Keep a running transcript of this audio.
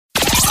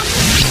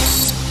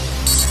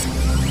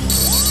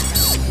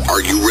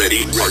Are you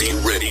ready? Are you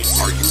ready?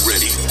 Are you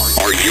ready?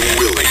 Are you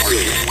willing? Are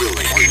you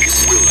willing? Are you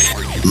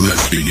willing?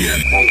 Let's begin.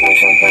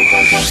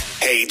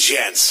 Hey,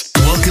 gents.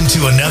 Welcome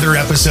to another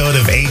episode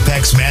of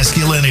Apex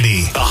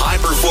Masculinity, A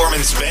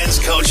high-performance men's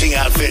coaching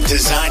outfit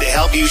designed to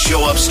help you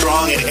show up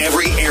strong in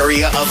every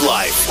area of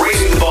life.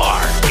 Raising the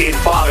bar in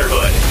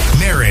fatherhood,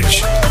 marriage,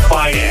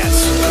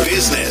 finance,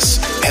 business,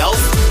 health,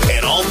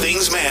 and all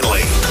things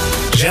manly.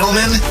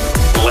 gentlemen.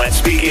 Let's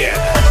begin.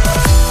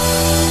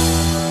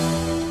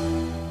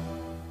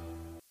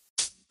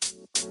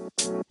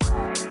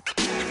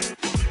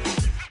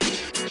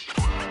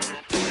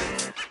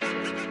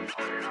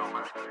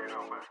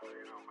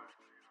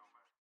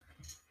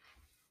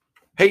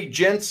 Hey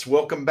gents,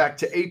 welcome back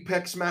to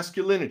Apex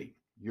Masculinity.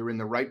 You're in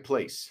the right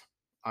place.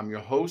 I'm your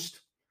host,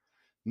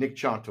 Nick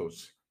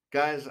Chantos.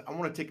 Guys, I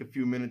want to take a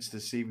few minutes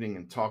this evening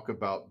and talk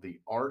about the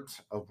art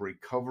of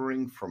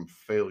recovering from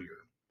failure.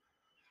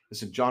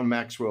 Listen, John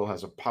Maxwell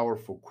has a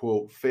powerful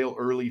quote: fail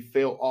early,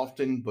 fail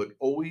often, but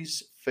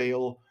always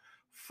fail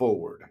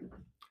forward.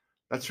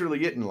 That's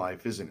really it in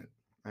life, isn't it?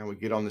 And we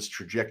get on this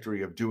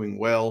trajectory of doing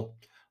well,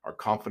 our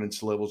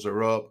confidence levels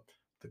are up,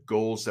 the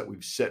goals that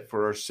we've set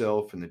for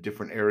ourselves in the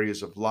different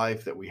areas of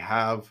life that we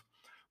have,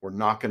 we're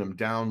knocking them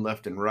down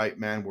left and right,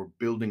 man. We're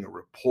building a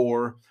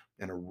rapport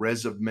and a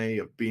resume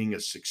of being a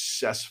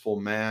successful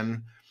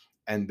man.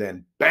 And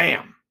then,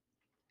 bam,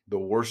 the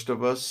worst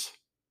of us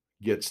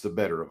gets the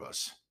better of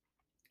us.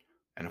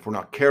 And if we're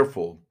not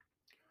careful,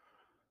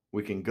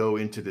 we can go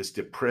into this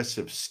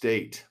depressive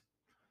state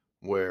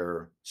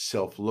where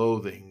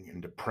self-loathing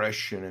and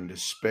depression and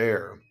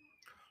despair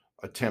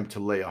attempt to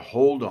lay a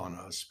hold on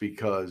us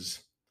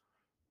because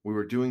we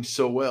were doing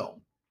so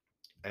well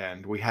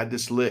and we had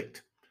this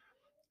licked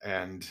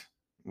and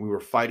we were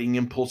fighting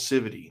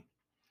impulsivity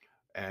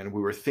and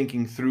we were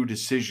thinking through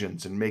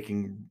decisions and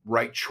making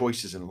right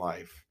choices in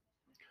life.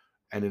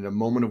 And in a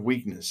moment of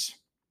weakness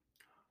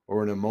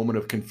or in a moment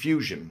of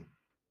confusion,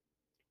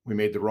 we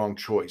made the wrong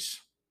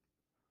choice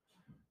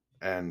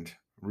and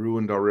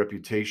ruined our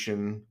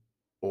reputation.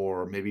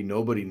 Or maybe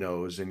nobody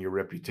knows and your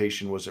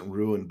reputation wasn't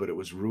ruined, but it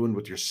was ruined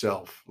with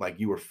yourself. Like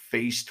you were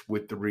faced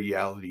with the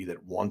reality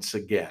that once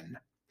again,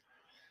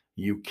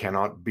 you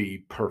cannot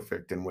be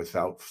perfect and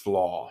without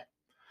flaw.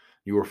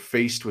 You were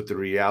faced with the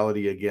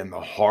reality again,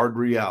 the hard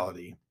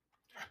reality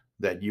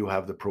that you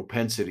have the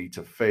propensity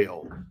to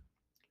fail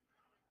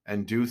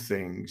and do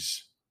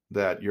things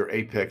that your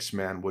apex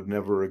man would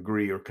never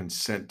agree or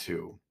consent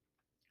to,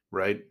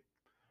 right?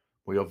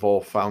 We have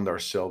all found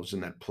ourselves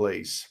in that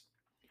place.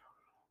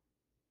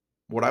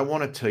 What I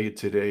want to tell you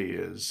today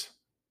is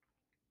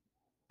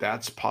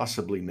that's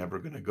possibly never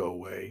going to go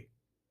away.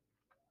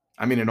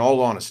 I mean, in all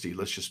honesty,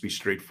 let's just be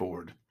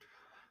straightforward.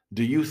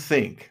 Do you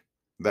think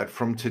that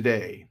from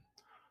today,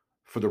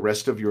 for the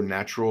rest of your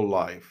natural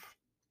life,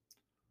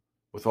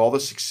 with all the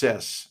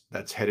success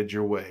that's headed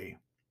your way,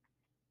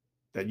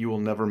 that you will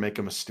never make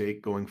a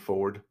mistake going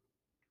forward?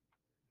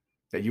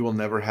 That you will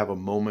never have a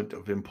moment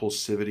of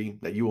impulsivity?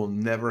 That you will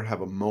never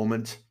have a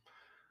moment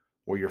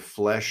where your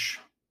flesh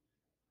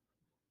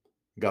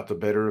got the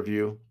better of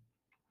you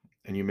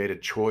and you made a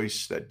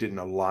choice that didn't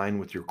align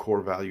with your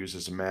core values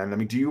as a man? I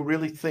mean, do you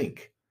really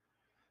think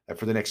that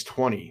for the next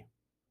 20,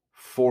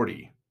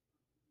 40,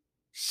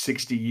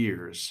 60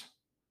 years,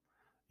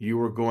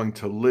 you are going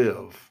to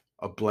live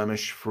a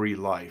blemish-free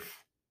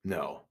life?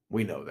 No,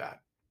 we know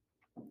that.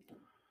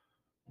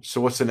 So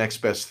what's the next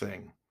best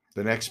thing?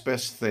 The next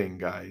best thing,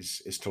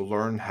 guys, is to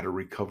learn how to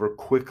recover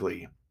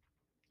quickly,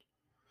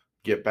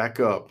 get back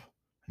up,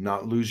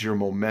 not lose your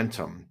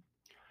momentum,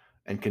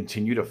 and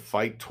continue to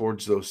fight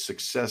towards those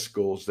success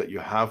goals that you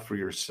have for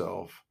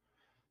yourself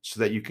so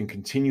that you can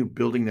continue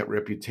building that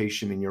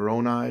reputation in your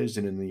own eyes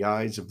and in the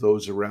eyes of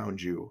those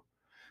around you,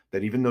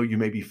 that even though you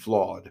may be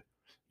flawed,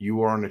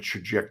 you are on a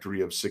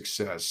trajectory of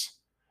success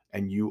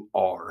and you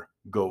are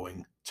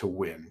going to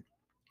win.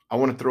 I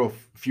want to throw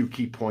a few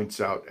key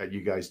points out at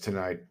you guys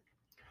tonight.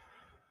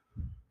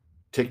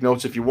 Take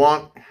notes if you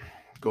want.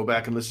 Go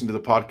back and listen to the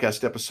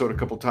podcast episode a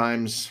couple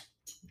times.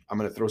 I'm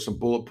going to throw some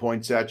bullet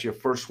points at you.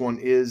 First one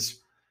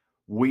is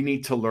we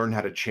need to learn how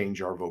to change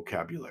our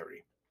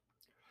vocabulary.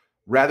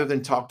 Rather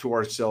than talk to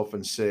ourselves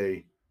and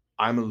say,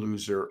 I'm a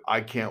loser, I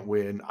can't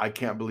win, I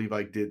can't believe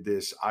I did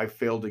this, I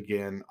failed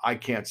again, I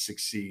can't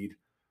succeed.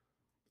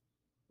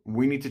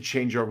 We need to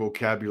change our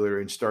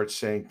vocabulary and start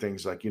saying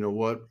things like, you know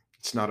what?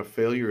 It's not a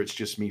failure, it's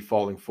just me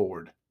falling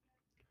forward.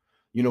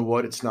 You know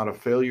what? It's not a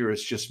failure,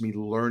 it's just me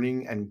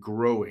learning and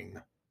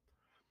growing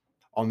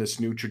on this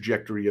new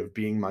trajectory of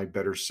being my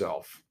better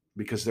self.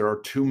 Because there are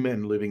two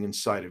men living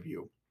inside of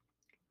you,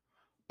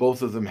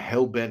 both of them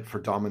hell-bent for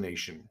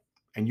domination.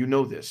 And you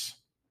know this.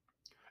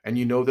 And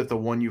you know that the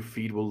one you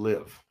feed will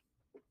live.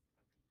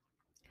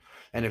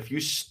 And if you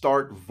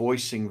start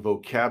voicing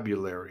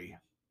vocabulary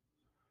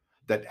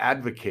that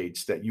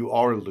advocates that you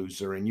are a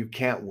loser and you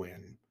can't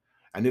win,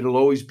 and it'll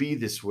always be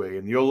this way,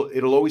 and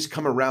it'll always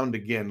come around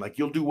again, like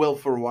you'll do well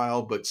for a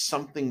while, but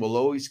something will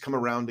always come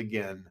around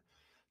again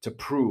to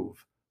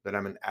prove that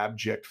I'm an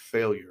abject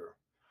failure,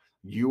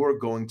 You are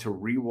going to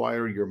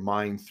rewire your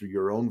mind through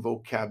your own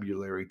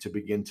vocabulary to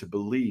begin to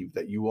believe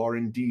that you are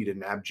indeed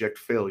an abject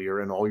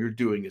failure, and all you're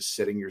doing is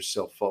setting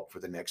yourself up for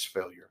the next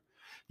failure.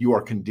 You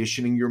are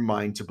conditioning your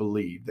mind to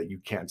believe that you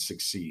can't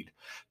succeed.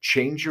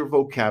 Change your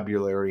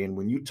vocabulary, and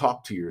when you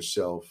talk to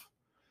yourself,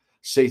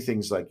 say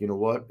things like, you know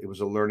what, it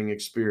was a learning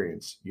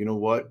experience. You know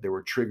what, there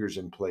were triggers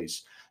in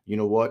place. You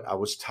know what, I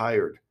was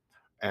tired,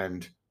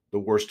 and the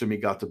worst of me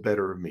got the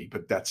better of me,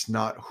 but that's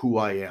not who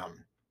I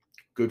am.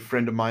 Good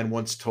friend of mine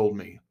once told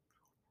me,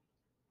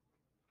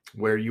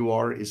 where you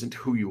are isn't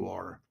who you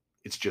are,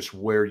 it's just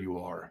where you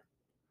are.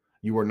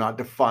 You are not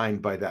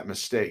defined by that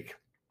mistake.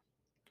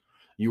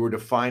 You are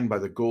defined by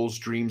the goals,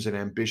 dreams, and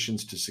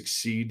ambitions to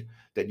succeed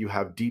that you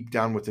have deep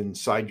down within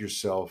inside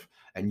yourself,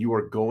 and you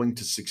are going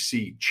to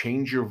succeed.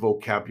 Change your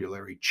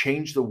vocabulary,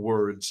 change the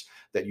words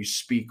that you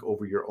speak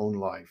over your own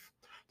life.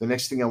 The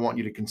next thing I want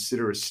you to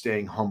consider is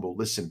staying humble.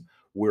 Listen,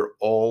 we're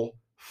all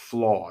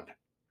flawed,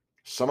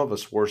 some of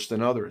us worse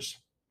than others.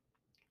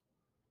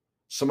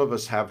 Some of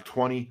us have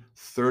 20,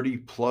 30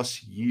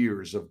 plus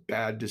years of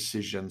bad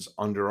decisions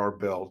under our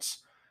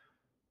belts.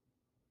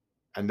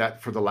 And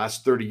that for the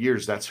last 30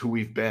 years, that's who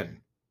we've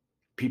been.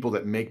 People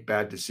that make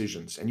bad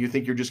decisions. And you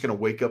think you're just going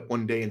to wake up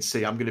one day and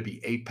say, I'm going to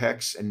be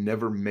apex and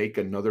never make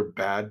another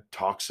bad,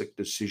 toxic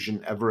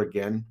decision ever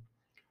again?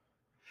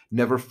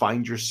 Never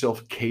find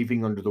yourself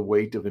caving under the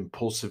weight of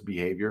impulsive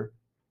behavior?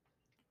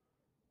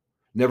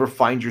 Never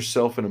find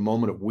yourself in a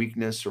moment of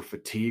weakness or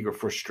fatigue or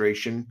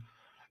frustration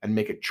and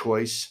make a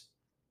choice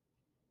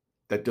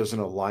that doesn't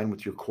align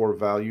with your core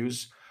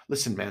values?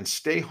 Listen, man,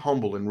 stay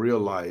humble and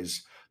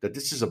realize that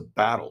this is a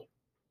battle.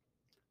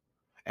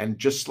 And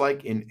just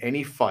like in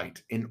any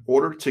fight, in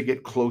order to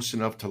get close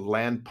enough to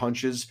land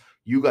punches,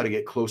 you got to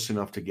get close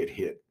enough to get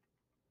hit.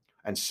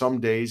 And some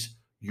days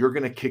you're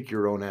going to kick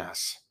your own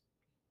ass.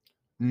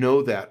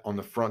 Know that on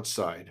the front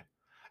side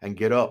and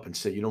get up and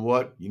say, you know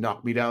what? You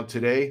knocked me down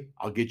today.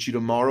 I'll get you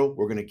tomorrow.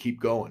 We're going to keep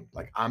going.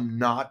 Like, I'm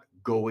not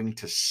going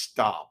to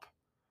stop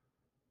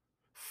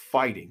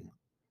fighting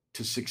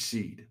to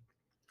succeed.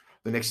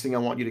 The next thing I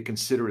want you to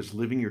consider is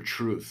living your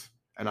truth.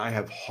 And I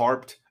have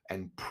harped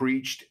and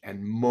preached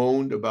and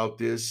moaned about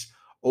this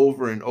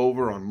over and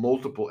over on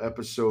multiple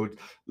episodes.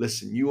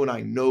 Listen, you and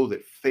I know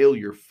that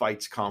failure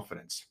fights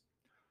confidence.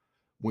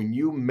 When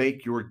you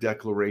make your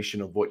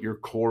declaration of what your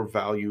core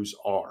values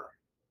are,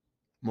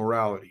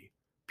 morality,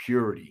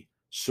 purity,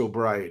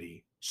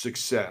 sobriety,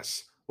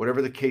 success,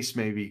 whatever the case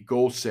may be,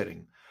 goal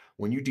setting,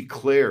 when you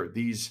declare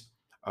these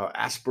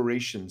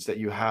aspirations that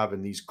you have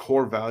and these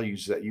core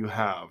values that you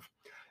have,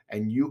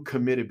 and you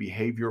commit a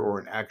behavior or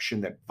an action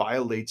that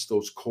violates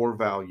those core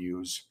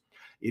values,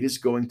 it is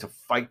going to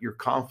fight your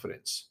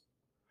confidence,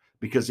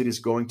 because it is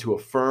going to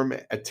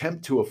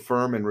attempt to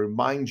affirm and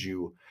remind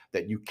you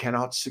that you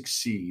cannot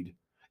succeed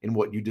in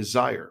what you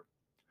desire.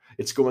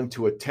 It's going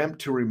to attempt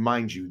to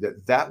remind you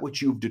that that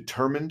which you've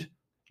determined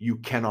you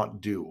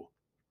cannot do.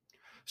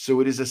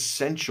 So it is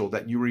essential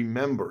that you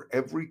remember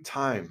every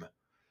time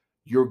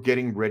you're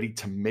getting ready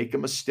to make a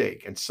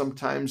mistake. And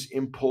sometimes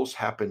impulse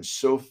happens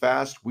so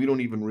fast, we don't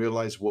even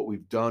realize what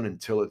we've done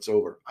until it's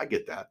over. I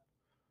get that.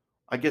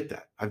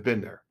 I've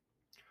been there.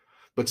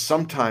 But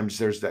sometimes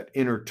there's that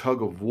inner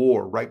tug of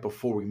war right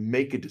before we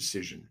make a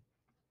decision,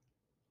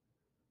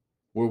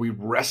 where we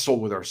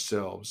wrestle with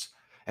ourselves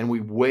and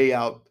we weigh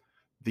out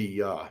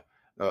the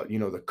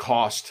the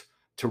cost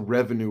to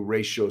revenue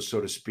ratio,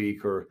 so to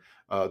speak, or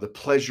the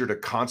pleasure to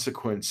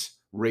consequence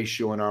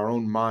ratio in our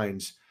own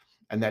minds,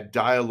 and that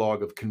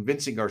dialogue of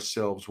convincing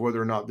ourselves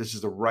whether or not this is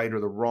the right or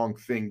the wrong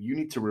thing. You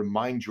need to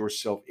remind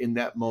yourself in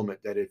that moment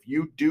that if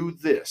you do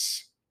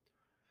this,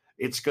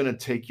 it's going to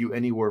take you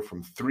anywhere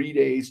from 3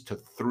 days to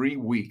 3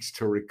 weeks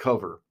to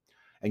recover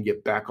and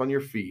get back on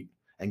your feet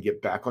and get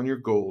back on your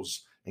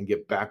goals and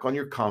get back on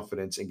your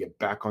confidence and get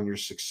back on your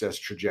success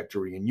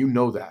trajectory. And you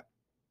know that.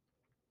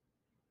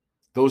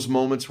 Those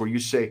moments where you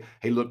say,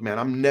 hey, look, man,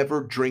 I'm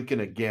never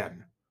drinking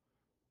again.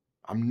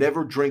 I'm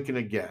never drinking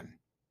again.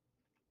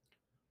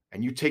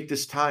 And you take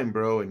this time,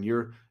 bro, and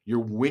you're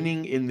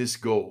winning in this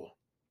goal.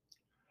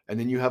 And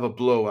then you have a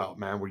blowout,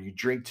 man, where you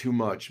drink too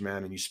much,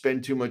 man, and you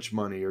spend too much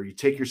money, or you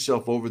take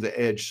yourself over the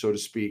edge, so to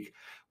speak,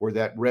 where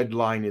that red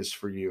line is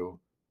for you.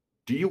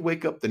 Do you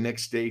wake up the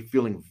next day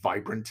feeling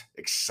vibrant,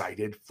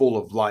 excited, full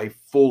of life,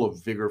 full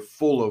of vigor,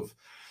 full of,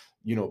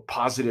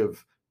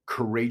 positive,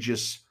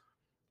 courageous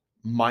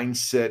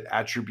mindset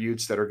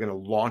attributes that are going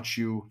to launch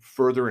you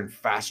further and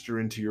faster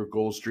into your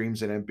goals,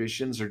 dreams, and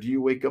ambitions? Or do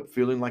you wake up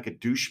feeling like a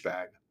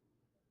douchebag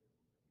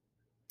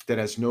that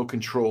has no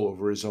control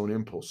over his own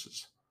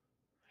impulses?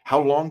 How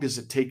long does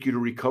it take you to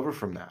recover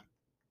from that?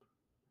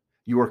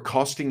 You are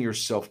costing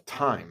yourself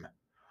time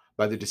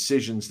by the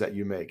decisions that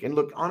you make. And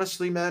look,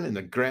 honestly, man, in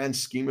the grand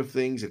scheme of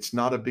things, it's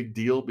not a big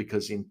deal,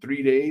 because in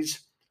 3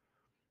 days,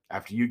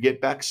 after you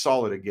get back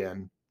solid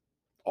again,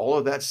 all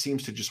of that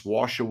seems to just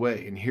wash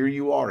away. And here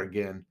you are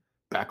again,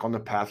 back on the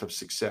path of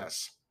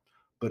success.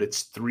 But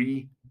it's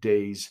 3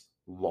 days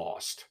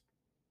lost.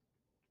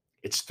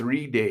 It's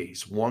 3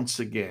 days once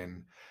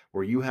again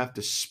where you have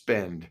to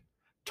spend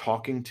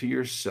talking to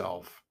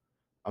yourself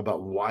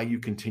about why you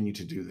continue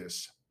to do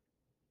this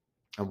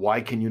and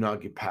why can you not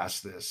get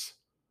past this?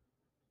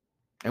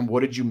 And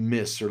what did you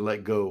miss or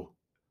let go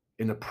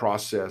in the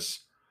process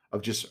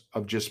of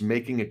just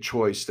making a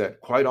choice that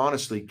quite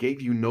honestly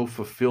gave you no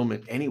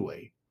fulfillment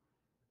anyway?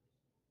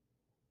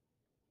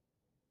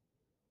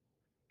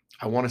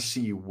 I want to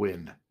see you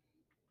win.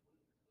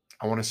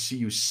 I want to see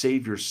you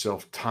save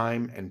yourself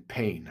time and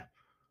pain.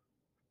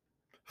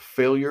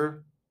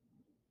 Failure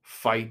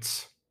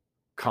fights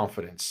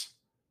confidence.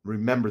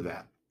 Remember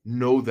that.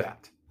 Know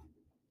that.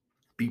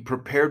 Be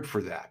prepared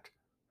for that.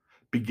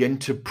 Begin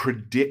to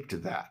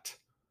predict that.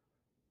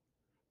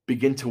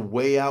 Begin to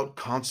weigh out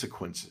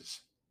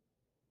consequences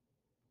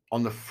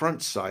on the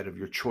front side of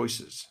your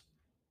choices.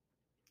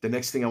 The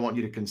next thing I want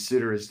you to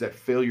consider is that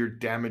failure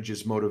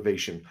damages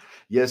motivation.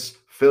 Yes,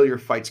 failure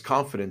fights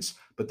confidence,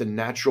 but the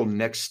natural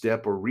next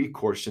step or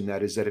recourse in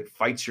that is that it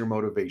fights your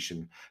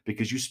motivation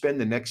because you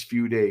spend the next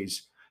few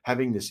days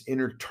having this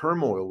inner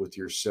turmoil with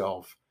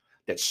yourself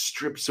that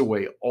strips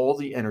away all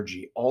the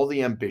energy, all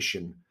the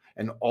ambition,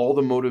 and all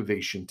the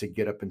motivation to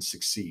get up and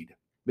succeed.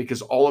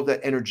 Because all of that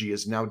energy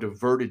is now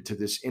diverted to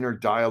this inner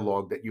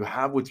dialogue that you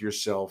have with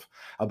yourself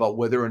about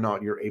whether or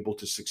not you're able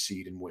to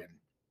succeed and win.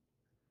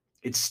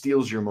 It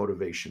steals your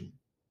motivation.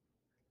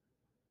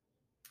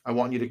 I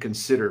want you to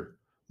consider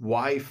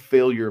why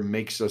failure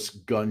makes us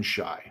gun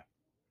shy.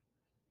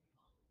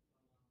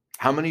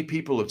 How many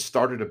people have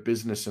started a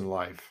business in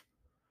life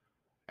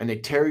and they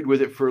tarried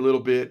with it for a little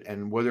bit,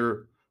 and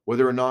whether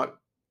or not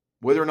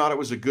it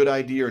was a good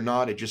idea or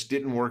not, it just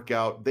didn't work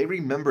out. They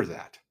remember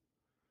that.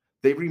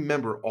 They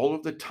remember all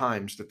of the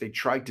times that they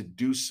tried to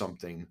do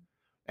something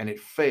and it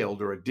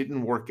failed or it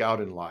didn't work out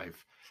in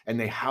life. And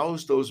they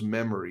house those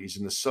memories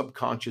in the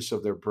subconscious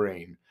of their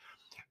brain.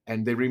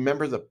 And they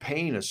remember the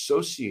pain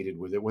associated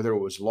with it, whether it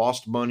was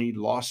lost money,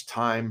 lost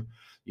time,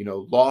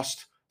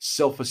 lost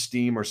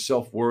self-esteem or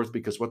self-worth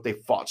because what they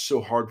fought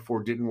so hard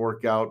for didn't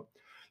work out.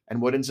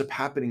 And what ends up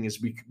happening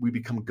is we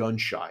become gun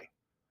shy.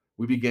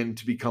 We begin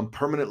to become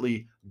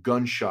permanently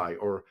gun shy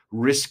or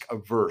risk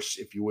averse,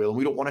 if you will. And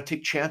we don't want to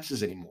take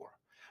chances anymore.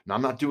 Now,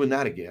 I'm not doing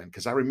that again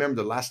because I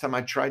remember the last time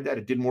I tried that,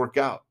 it didn't work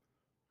out.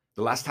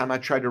 The last time I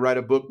tried to write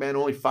a book, man,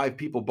 only 5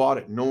 people bought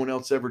it. No one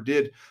else ever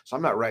did. So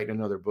I'm not writing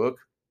another book.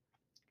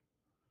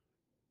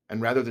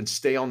 And rather than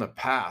stay on the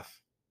path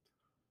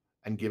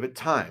and give it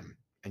time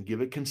and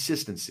give it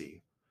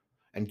consistency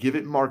and give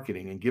it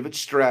marketing and give it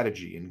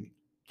strategy and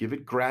give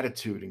it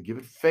gratitude and give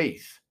it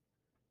faith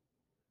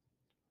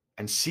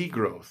and see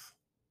growth.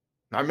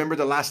 I remember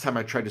the last time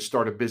I tried to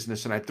start a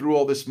business and I threw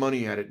all this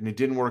money at it and it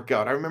didn't work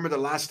out. I remember the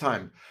last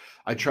time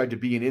I tried to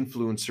be an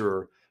influencer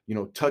or,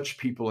 touch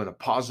people in a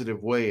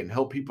positive way and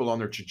help people on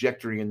their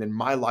trajectory. And then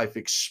my life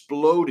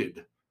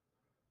exploded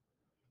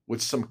with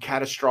some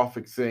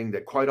catastrophic thing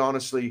that quite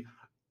honestly,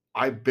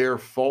 I bear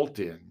fault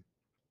in.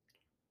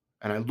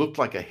 And I looked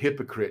like a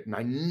hypocrite and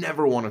I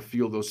never want to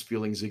feel those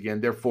feelings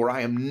again. Therefore,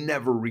 I am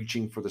never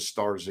reaching for the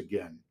stars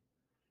again.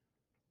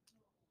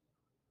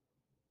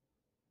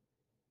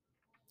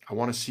 I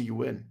want to see you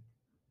win.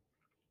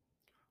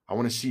 I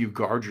want to see you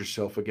guard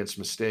yourself against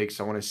mistakes.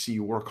 I want to see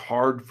you work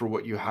hard for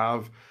what you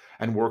have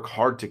and work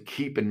hard to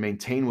keep and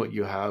maintain what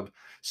you have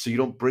so you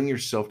don't bring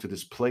yourself to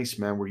this place,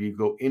 man, where you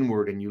go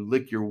inward and you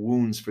lick your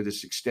wounds for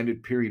this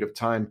extended period of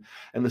time.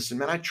 And listen,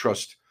 man, I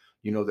trust,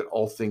 that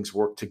all things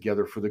work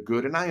together for the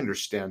good. And I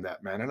understand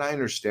that, man. And I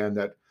understand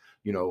that,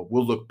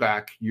 we'll look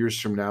back years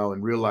from now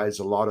and realize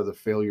a lot of the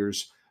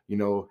failures,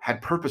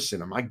 had purpose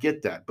in them. I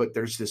get that. But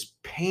there's this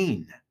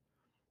pain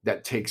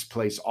that takes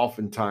place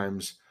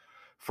oftentimes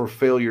for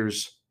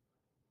failures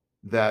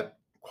that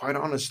quite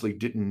honestly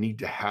didn't need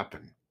to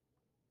happen.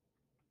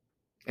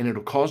 And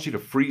it'll cause you to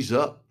freeze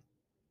up.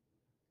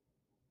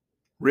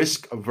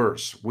 Risk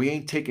averse. We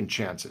ain't taking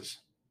chances.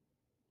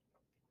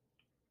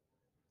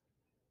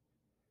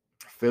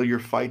 Failure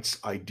fights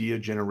idea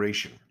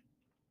generation.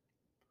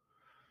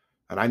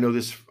 And I know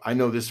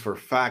this for a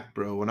fact,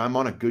 bro. When I'm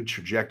on a good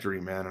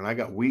trajectory, man, and I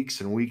got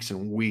weeks and weeks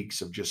and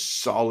weeks of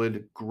just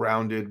solid,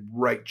 grounded,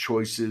 right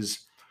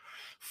choices,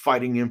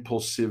 fighting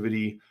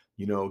impulsivity,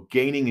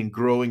 gaining and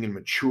growing and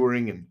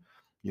maturing and,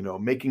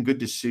 making good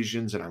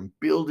decisions. And I'm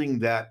building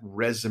that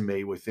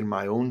resume within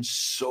my own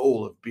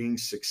soul of being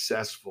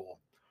successful.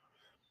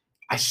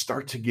 I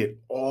start to get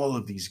all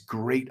of these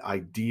great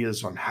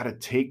ideas on how to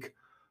take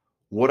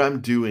what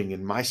I'm doing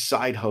in my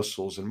side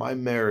hustles and my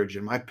marriage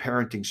and my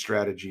parenting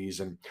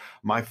strategies and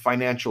my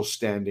financial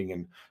standing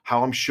and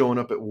how I'm showing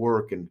up at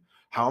work and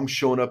how I'm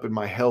showing up in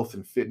my health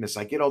and fitness.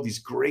 I get all these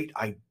great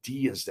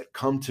ideas that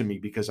come to me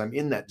because I'm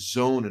in that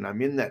zone and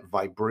I'm in that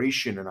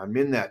vibration and I'm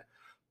in that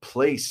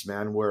place,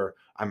 man, where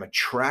I'm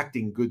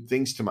attracting good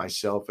things to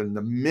myself. And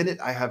the minute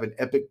I have an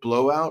epic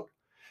blowout,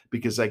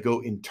 because I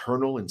go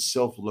internal and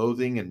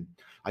self-loathing and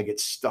I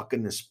get stuck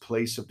in this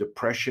place of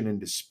depression and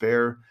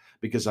despair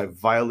because I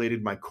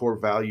violated my core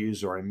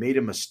values or I made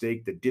a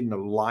mistake that didn't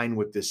align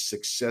with this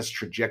success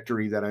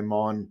trajectory that I'm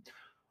on,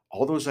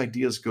 all those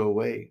ideas go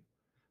away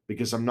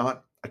because I'm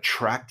not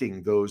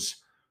attracting those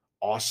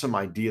awesome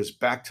ideas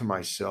back to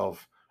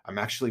myself I'm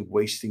actually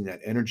wasting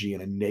that energy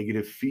in a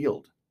negative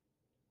field.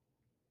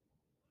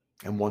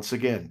 And once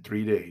again,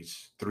 3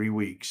 days, 3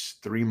 weeks,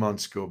 3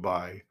 months go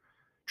by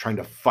trying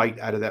to fight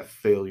out of that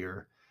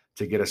failure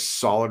to get a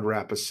solid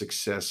wrap of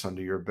success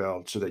under your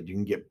belt so that you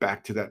can get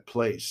back to that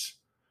place.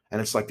 And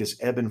it's like this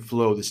ebb and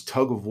flow, this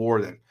tug of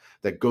war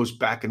that goes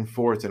back and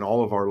forth in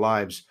all of our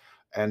lives.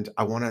 And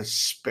I want to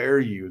spare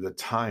you the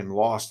time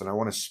lost, and I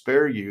want to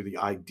spare you the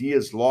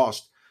ideas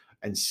lost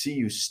and see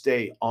you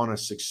stay on a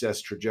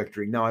success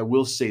trajectory. Now, I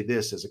will say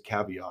this as a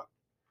caveat.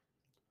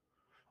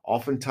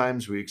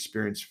 Oftentimes we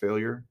experience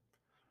failure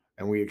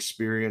and we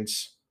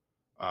experience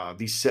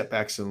these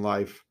setbacks in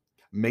life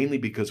mainly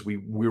because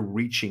we're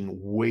reaching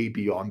way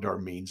beyond our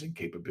means and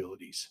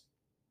capabilities.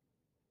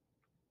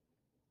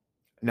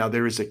 Now,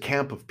 there is a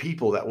camp of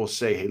people that will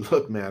say, hey,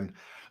 look, man,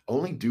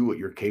 only do what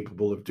you're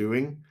capable of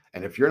doing.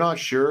 And if you're not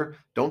sure,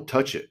 don't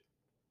touch it.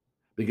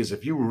 Because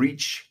if you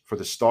reach for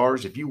the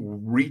stars, if you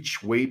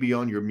reach way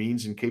beyond your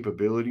means and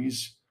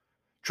capabilities,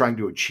 trying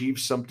to achieve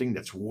something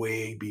that's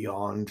way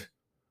beyond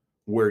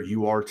where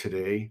you are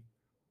today,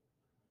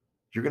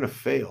 you're going to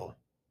fail.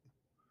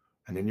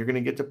 And then you're going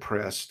to get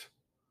depressed.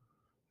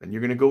 Then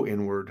you're going to go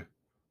inward.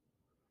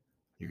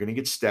 You're going to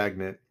get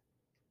stagnant.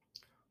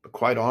 But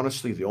quite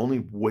honestly, the only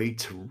way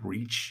to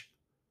reach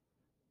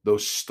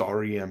those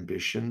starry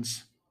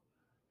ambitions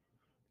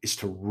is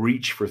to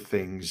reach for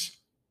things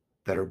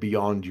that are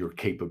beyond your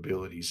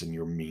capabilities and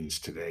your means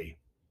today.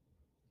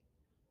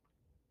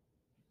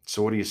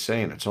 So what are you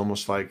saying? It's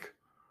almost like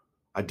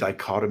a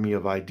dichotomy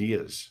of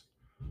ideas.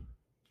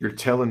 You're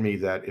telling me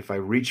that if I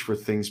reach for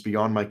things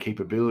beyond my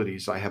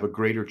capabilities, I have a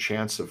greater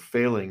chance of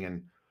failing,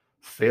 and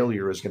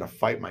failure is going to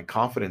fight my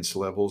confidence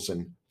levels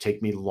and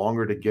take me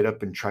longer to get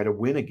up and try to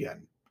win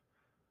again.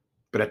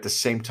 But at the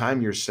same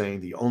time, you're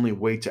saying the only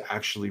way to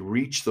actually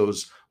reach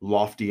those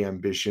lofty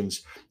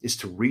ambitions is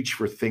to reach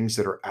for things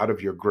that are out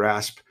of your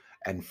grasp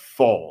and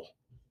fall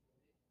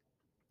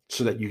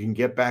so that you can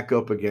get back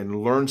up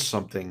again, learn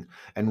something,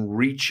 and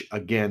reach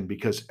again.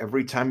 Because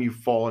every time you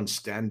fall and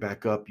stand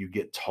back up, you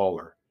get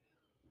taller.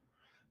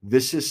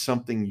 This is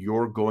something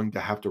you're going to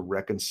have to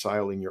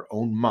reconcile in your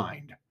own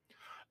mind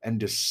and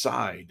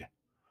decide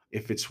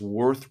if it's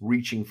worth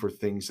reaching for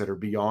things that are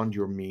beyond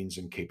your means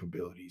and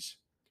capabilities.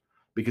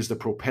 Because the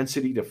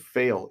propensity to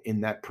fail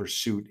in that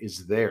pursuit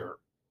is there,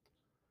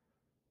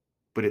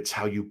 but it's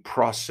how you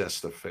process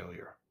the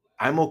failure.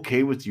 I'm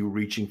okay with you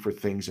reaching for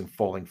things and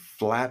falling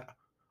flat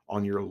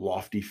on your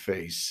lofty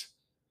face.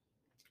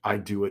 I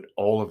do it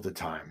all of the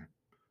time.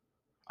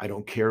 I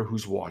don't care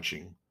who's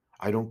watching.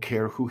 I don't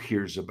care who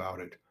hears about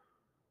it.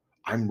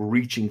 I'm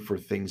reaching for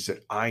things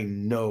that I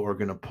know are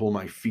going to pull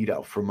my feet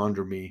out from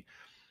under me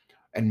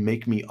and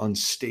make me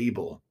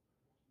unstable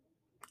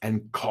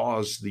and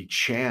cause the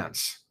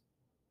chance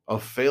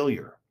of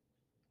failure.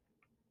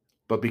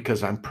 But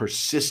because I'm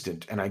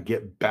persistent and I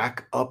get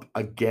back up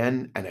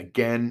again and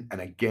again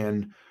and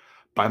again,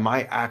 by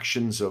my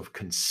actions of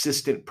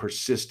consistent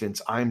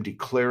persistence, I'm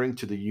declaring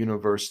to the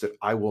universe that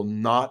I will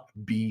not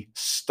be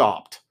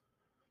stopped.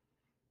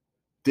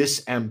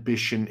 This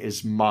ambition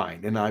is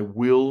mine, and I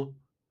will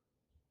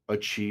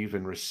achieve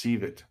and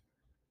receive it.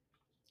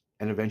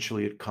 And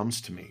eventually it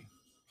comes to me.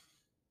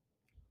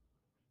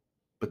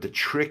 But the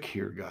trick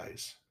here,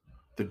 guys,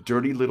 the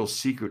dirty little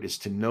secret is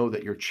to know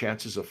that your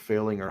chances of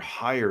failing are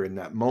higher in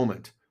that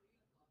moment.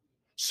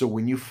 So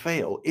when you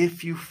fail,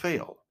 if you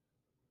fail,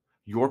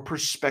 your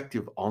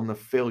perspective on the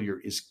failure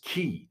is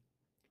key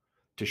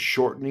to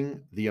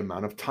shortening the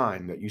amount of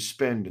time that you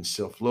spend in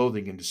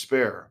self-loathing and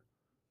despair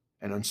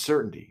and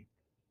uncertainty.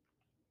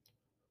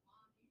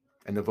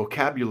 And the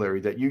vocabulary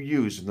that you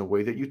use and the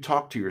way that you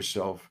talk to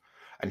yourself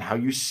and how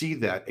you see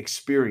that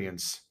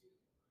experience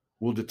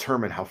will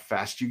determine how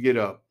fast you get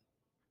up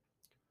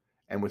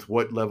and with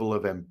what level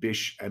of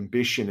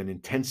ambition and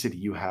intensity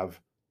you have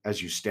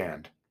as you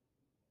stand.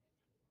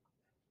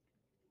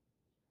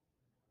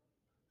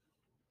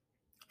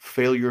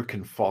 Failure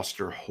can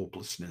foster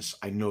hopelessness.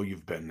 I know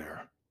you've been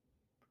there.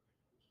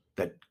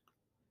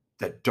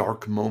 That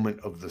dark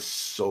moment of the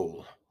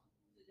soul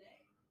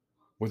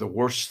where the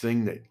worst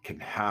thing that can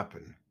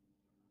happen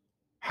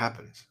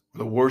happens.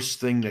 The worst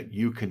thing that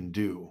you can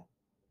do,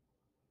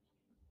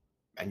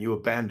 and you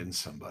abandon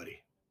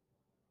somebody.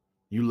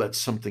 You let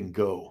something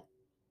go.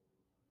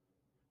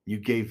 You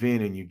gave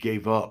in and you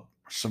gave up.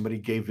 Somebody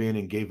gave in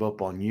and gave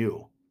up on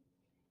you.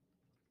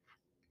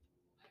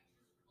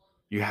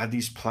 You had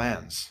these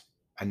plans,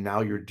 and now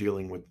you're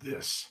dealing with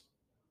this.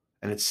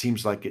 And it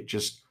seems like it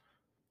just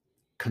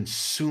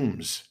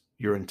consumes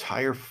your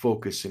entire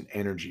focus and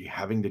energy,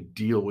 having to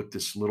deal with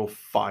this little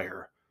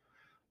fire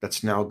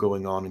that's now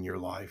going on in your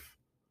life.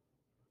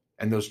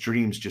 And those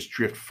dreams just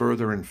drift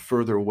further and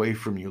further away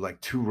from you like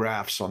two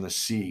rafts on the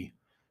sea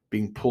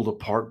being pulled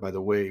apart by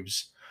the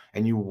waves.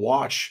 And you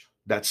watch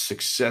that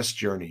success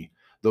journey,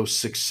 those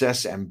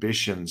success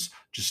ambitions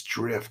just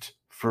drift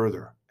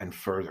further and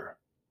further.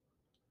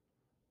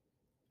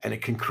 And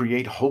it can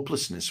create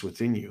hopelessness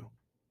within you.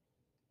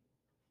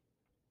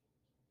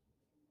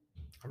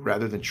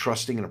 Rather than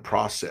trusting in a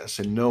process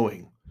and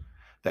knowing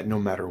that no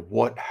matter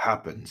what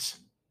happens,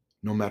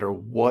 no matter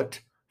what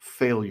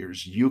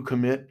failures you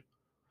commit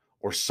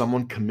or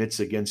someone commits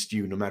against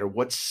you, no matter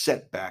what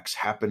setbacks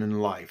happen in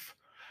life,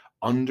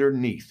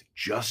 underneath,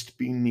 just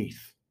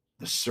beneath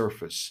the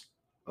surface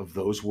of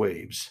those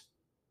waves,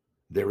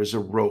 there is a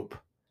rope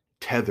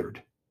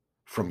tethered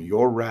from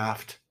your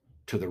raft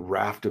to the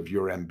raft of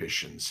your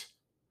ambitions.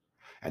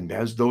 And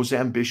as those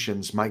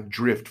ambitions might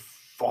drift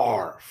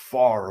far,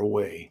 far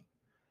away,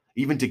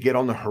 even to get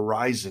on the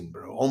horizon,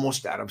 bro,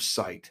 almost out of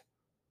sight,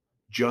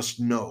 just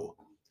know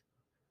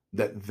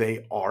that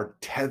they are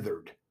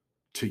tethered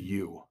to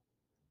you.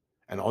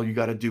 And all you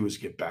got to do is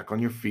get back on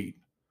your feet,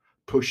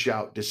 push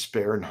out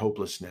despair and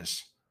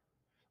hopelessness,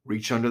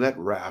 reach under that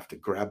raft,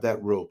 grab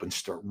that rope, and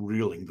start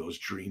reeling those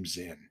dreams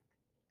in.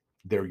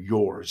 They're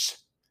yours.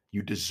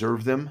 You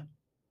deserve them.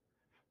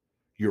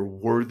 You're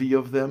worthy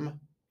of them.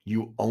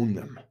 You own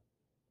them.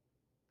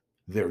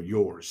 They're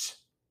yours.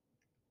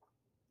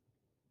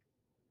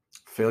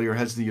 Failure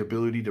has the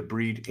ability to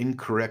breed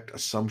incorrect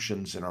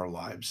assumptions in our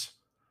lives.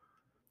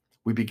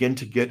 We begin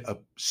to get a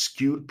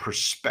skewed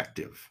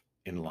perspective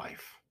in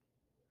life.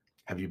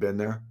 Have you been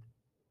there?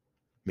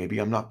 Maybe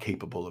I'm not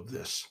capable of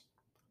this.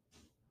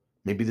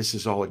 Maybe this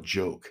is all a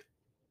joke.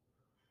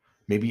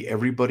 Maybe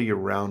everybody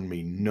around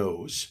me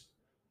knows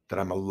that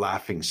I'm a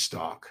laughing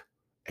stock,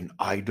 and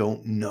I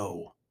don't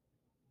know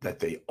that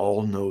they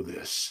all know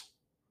this.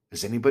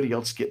 Does anybody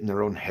else get in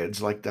their own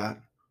heads like that?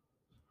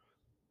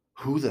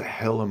 Who the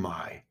hell am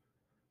I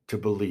to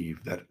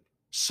believe that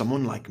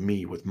someone like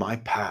me with my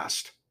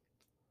past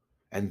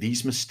and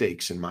these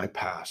mistakes in my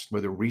past,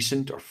 whether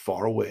recent or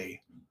far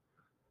away,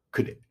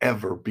 could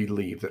ever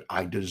believe that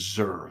I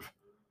deserve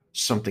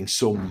something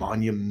so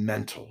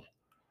monumental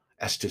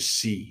as to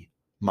see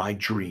my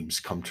dreams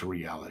come to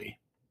reality?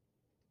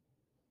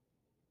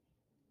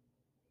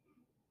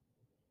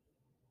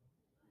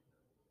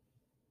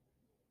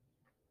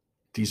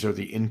 These are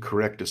the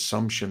incorrect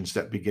assumptions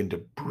that begin to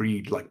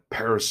breed like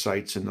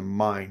parasites in the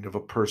mind of a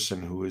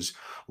person who is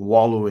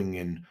wallowing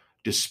in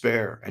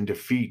despair and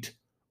defeat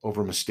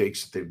over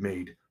mistakes that they've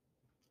made.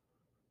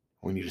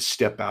 We need to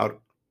step out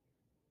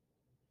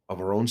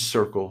of our own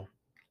circle,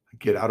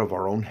 get out of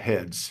our own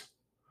heads,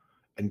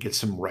 and get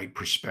some right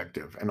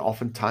perspective. And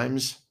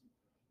oftentimes,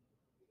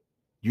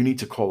 you need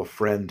to call a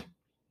friend.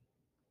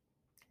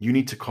 You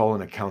need to call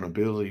an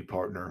accountability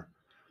partner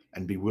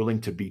and be willing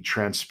to be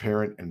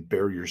transparent and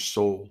bare your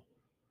soul.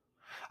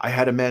 I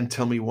had a man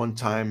tell me one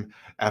time,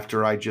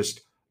 after I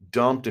just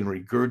dumped and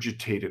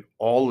regurgitated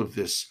all of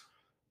this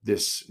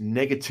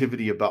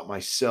negativity about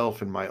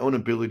myself and my own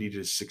ability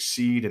to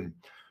succeed, and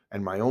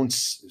my own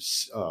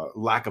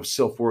lack of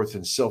self-worth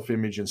and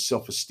self-image and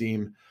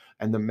self-esteem.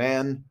 And the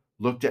man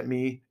looked at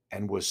me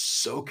and was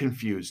so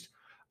confused.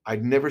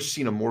 I'd never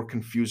seen a more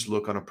confused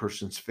look on a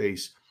person's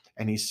face.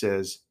 And he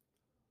says,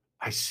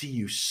 I see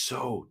you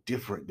so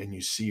different than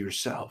you see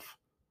yourself.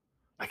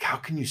 Like, how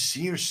can you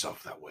see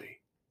yourself that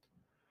way?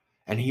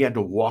 And he had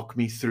to walk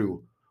me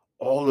through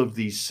all of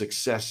these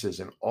successes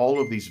and all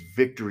of these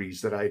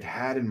victories that I'd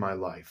had in my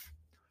life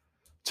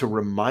to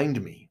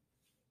remind me.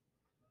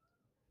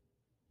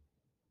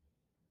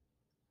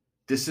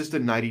 This is the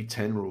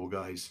 90-10 rule,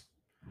 guys.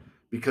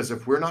 Because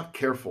if we're not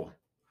careful,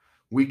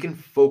 we can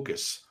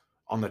focus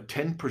on the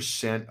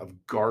 10%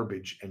 of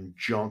garbage and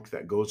junk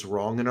that goes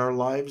wrong in our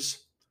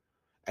lives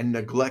and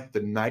neglect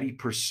the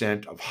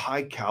 90% of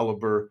high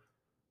caliber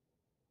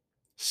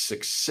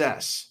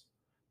success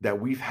that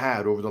we've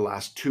had over the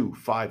last 2,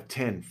 5,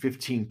 10,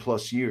 15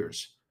 plus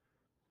years.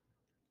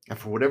 And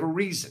for whatever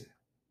reason,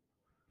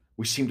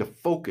 we seem to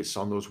focus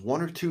on those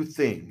one or two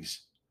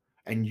things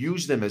and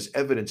use them as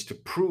evidence to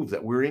prove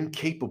that we're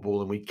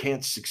incapable and we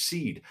can't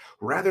succeed,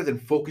 rather than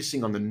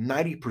focusing on the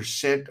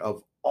 90%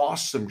 of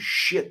awesome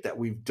shit that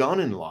we've done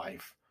in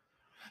life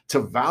to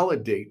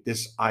validate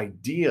this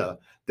idea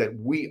that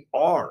we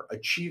are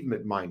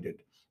achievement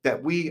minded,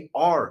 that we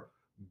are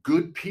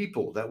good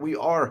people, that we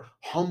are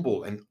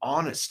humble and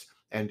honest.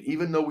 And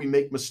even though we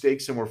make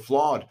mistakes and we're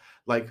flawed,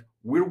 like,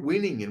 we're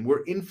winning and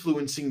we're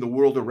influencing the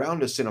world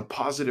around us in a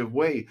positive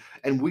way.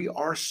 And we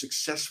are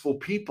successful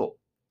people.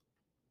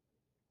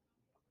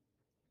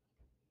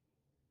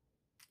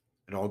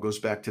 It all goes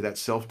back to that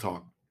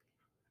self-talk.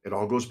 It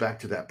all goes back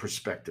to that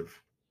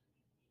perspective.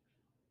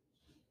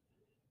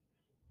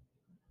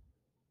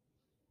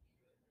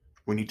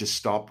 We need to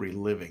stop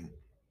reliving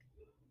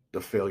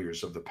the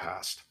failures of the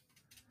past.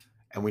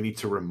 And we need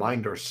to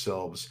remind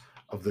ourselves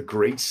of the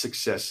great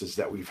successes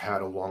that we've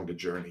had along the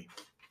journey.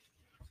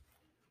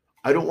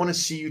 I don't want to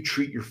see you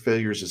treat your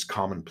failures as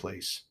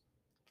commonplace.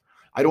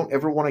 I don't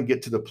ever want to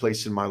get to the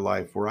place in my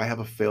life where I have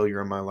a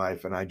failure in my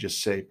life and I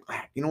just say,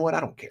 you know what? I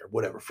don't care.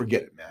 Whatever.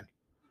 Forget it, man.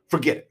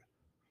 Forget it.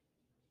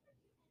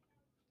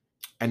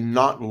 And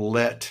not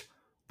let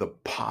the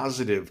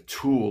positive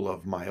tool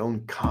of my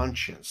own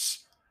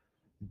conscience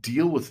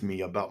deal with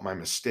me about my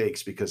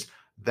mistakes, because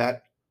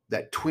that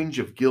twinge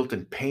of guilt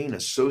and pain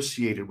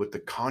associated with the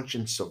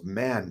conscience of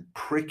man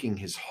pricking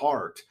his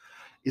heart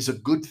is a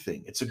good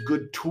thing. It's a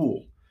good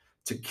tool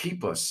to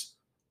keep us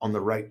on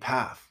the right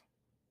path.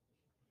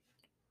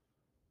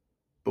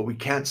 But we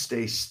can't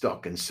stay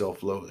stuck in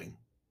self-loathing,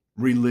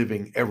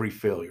 reliving every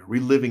failure,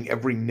 reliving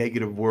every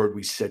negative word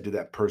we said to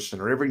that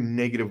person or every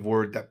negative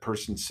word that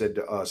person said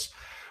to us,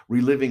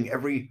 reliving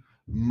every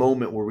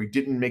moment where we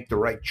didn't make the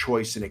right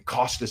choice and it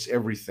cost us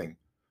everything.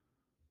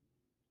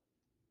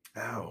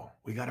 No,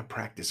 we got to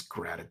practice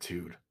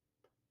gratitude.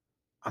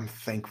 I'm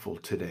thankful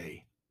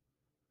today.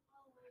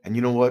 And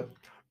you know what?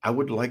 I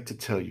would like to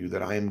tell you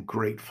that I am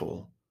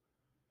grateful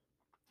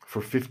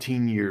for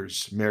 15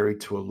 years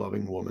married to a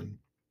loving woman,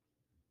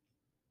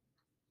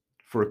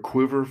 for a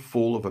quiver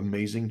full of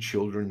amazing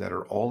children that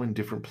are all in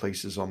different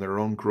places on their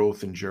own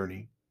growth and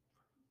journey,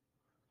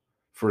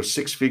 for a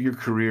six-figure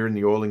career in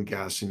the oil and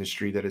gas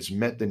industry that has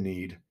met the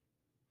need,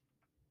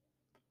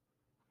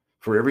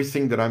 for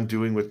everything that I'm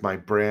doing with my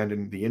brand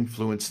and the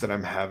influence that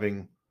I'm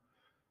having,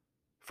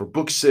 for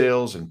book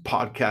sales and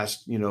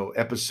podcast,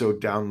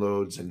 episode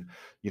downloads and,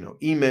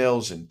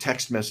 emails and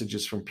text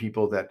messages from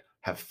people that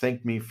have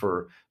thanked me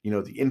for,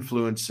 the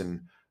influence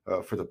and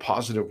for the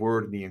positive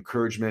word and the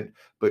encouragement.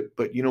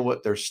 But you know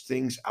what? There's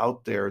things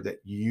out there that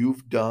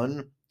you've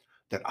done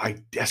that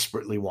I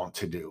desperately want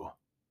to do.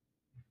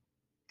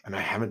 And I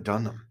haven't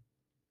done them.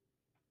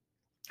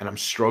 And I'm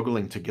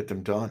struggling to get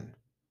them done.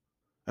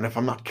 And if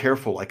I'm not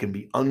careful, I can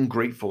be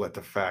ungrateful at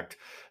the fact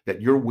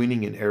that you're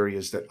winning in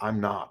areas that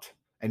I'm not.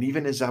 And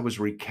even as I was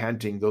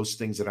recanting those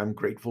things that I'm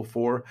grateful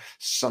for,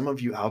 some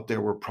of you out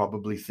there were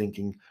probably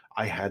thinking,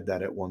 I had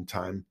that at one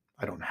time.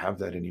 I don't have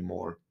that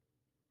anymore.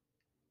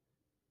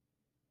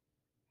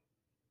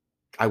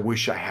 I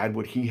wish I had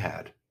what he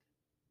had.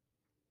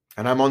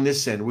 And I'm on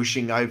this end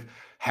wishing I've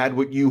had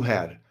what you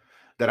had,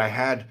 that I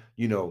had,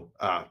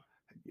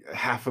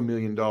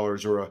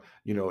 $500,000 or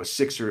a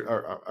six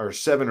or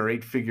 7 or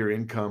 8 figure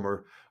income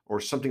or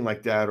something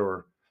like that,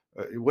 or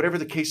whatever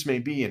the case may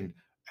be. And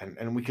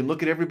we can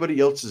look at everybody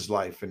else's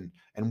life and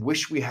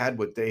wish we had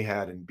what they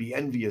had and be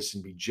envious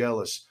and be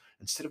jealous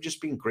instead of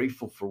just being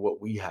grateful for what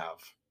we have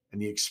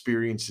and the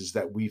experiences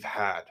that we've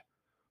had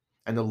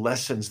and the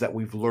lessons that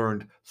we've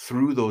learned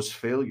through those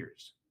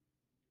failures.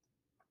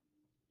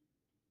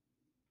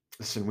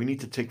 Listen, we need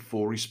to take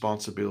full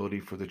responsibility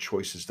for the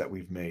choices that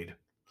we've made.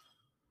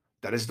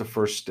 That is the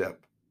first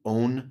step.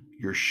 Own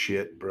your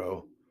shit,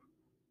 bro.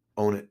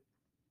 Own it.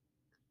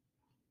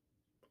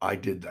 I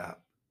did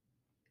that.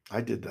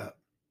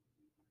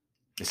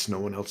 It's no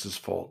one else's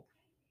fault.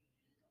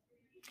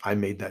 I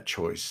made that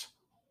choice.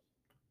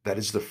 That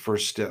is the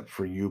first step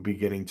for you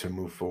beginning to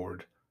move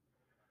forward.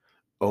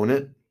 Own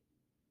it.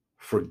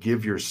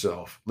 Forgive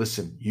yourself.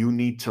 Listen, you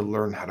need to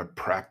learn how to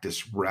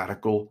practice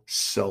radical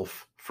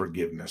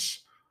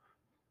self-forgiveness.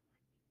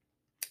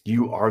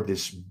 You are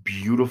this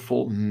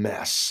beautiful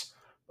mess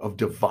of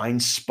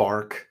divine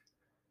spark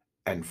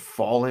and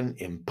fallen,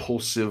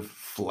 impulsive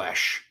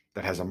flesh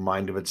that has a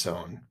mind of its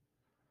own.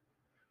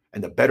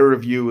 And the better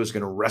of you is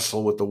going to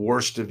wrestle with the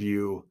worst of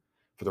you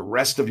for the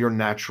rest of your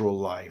natural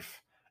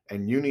life.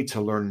 And you need to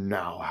learn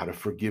now how to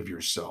forgive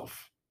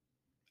yourself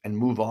and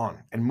move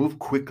on and move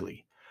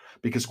quickly.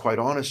 Because quite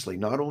honestly,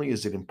 not only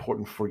is it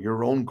important for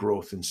your own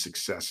growth and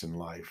success in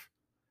life,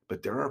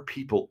 but there are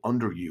people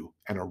under you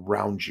and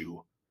around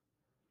you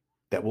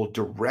that will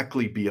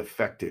directly be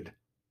affected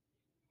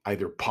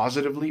either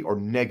positively or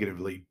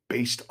negatively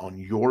based on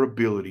your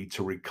ability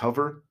to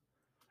recover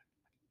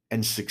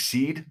and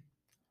succeed,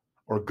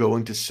 or go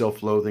into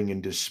self-loathing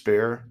and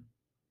despair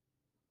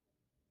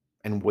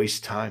and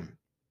waste time.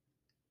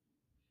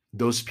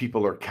 Those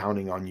people are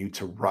counting on you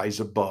to rise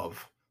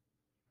above,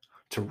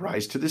 to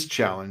rise to this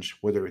challenge,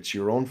 whether it's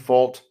your own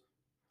fault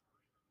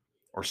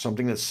or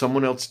something that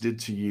someone else did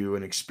to you,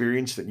 an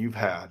experience that you've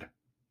had.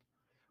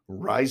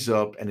 Rise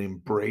up and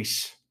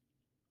embrace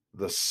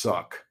the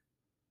suck.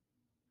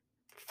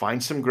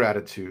 Find some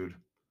gratitude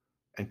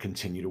and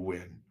continue to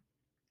win.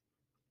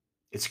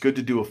 It's good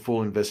to do a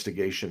full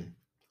investigation.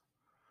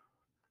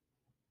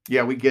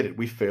 Yeah, we get it.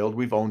 We failed.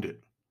 We've owned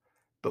it.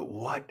 But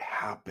what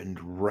happened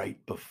right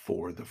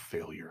before the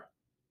failure?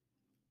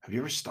 Have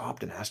you ever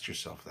stopped and asked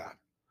yourself that?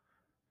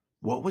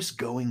 What was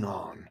going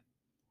on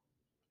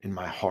in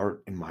my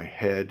heart, in my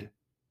head,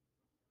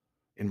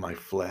 in my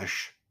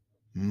flesh,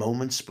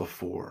 moments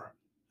before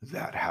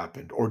that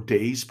happened, or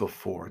days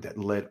before that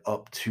led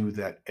up to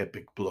that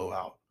epic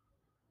blowout?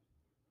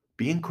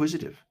 Be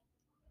inquisitive.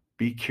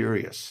 Be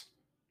curious.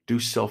 Do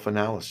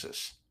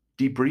self-analysis.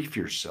 Debrief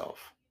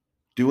yourself.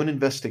 Do an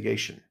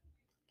investigation.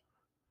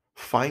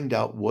 Find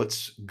out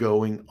what's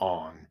going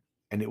on,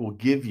 and it will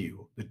give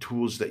you the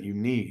tools that you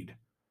need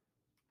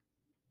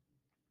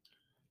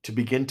to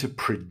begin to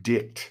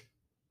predict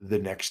the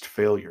next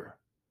failure.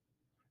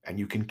 And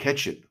you can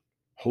catch it,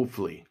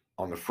 hopefully,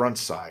 on the front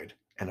side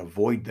and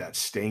avoid that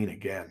stain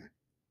again.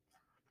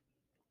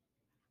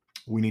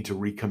 We need to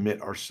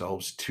recommit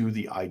ourselves to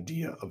the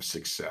idea of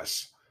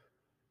success.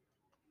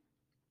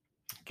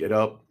 Get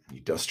up, you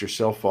dust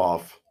yourself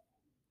off,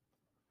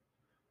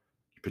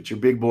 you put your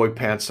big boy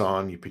pants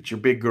on, you put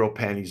your big girl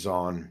panties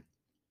on,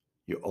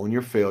 you own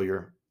your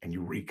failure, and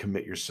you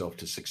recommit yourself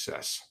to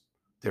success.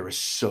 There is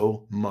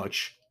so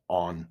much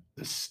on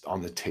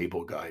the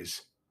table,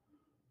 guys.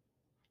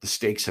 The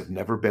stakes have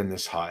never been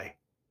this high.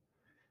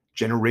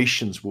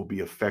 Generations will be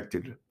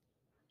affected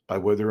by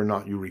whether or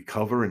not you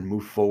recover and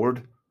move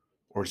forward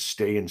or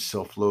stay in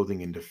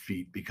self-loathing and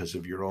defeat because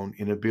of your own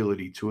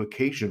inability to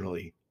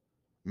occasionally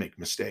make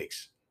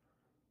mistakes.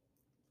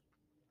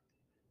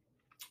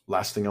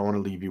 Last thing I want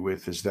to leave you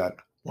with is that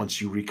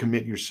once you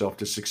recommit yourself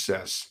to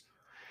success,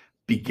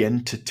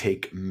 begin to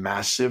take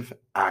massive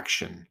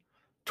action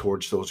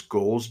towards those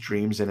goals,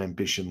 dreams, and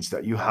ambitions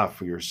that you have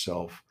for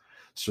yourself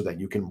so that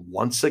you can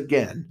once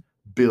again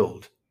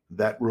build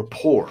that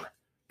rapport,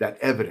 that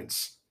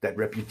evidence, that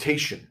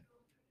reputation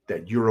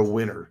that you're a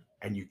winner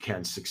and you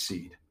can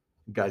succeed.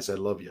 Guys, I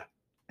love you.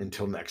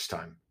 Until next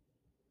time,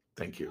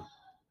 thank you.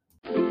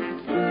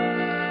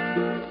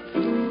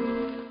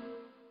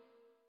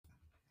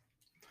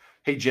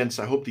 Hey, gents,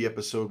 I hope the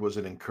episode was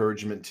an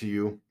encouragement to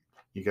you.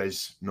 You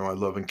guys know I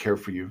love and care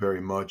for you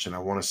very much, and I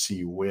want to see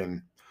you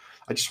win.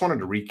 I just wanted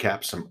to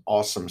recap some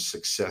awesome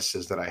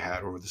successes that I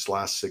had over this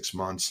last 6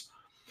 months.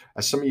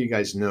 As some of you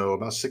guys know,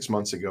 about 6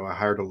 months ago, I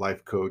hired a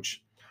life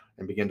coach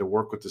and began to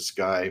work with this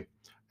guy,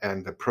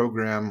 and the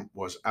program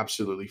was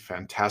absolutely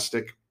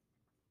fantastic.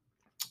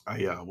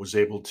 I was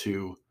able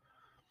to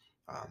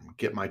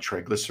get my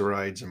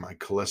triglycerides and my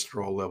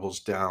cholesterol levels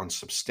down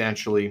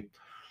substantially.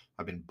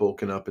 I've been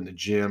bulking up in the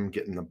gym,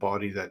 getting the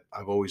body that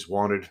I've always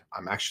wanted.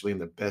 I'm actually in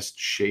the best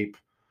shape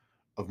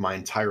of my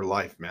entire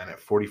life, man. At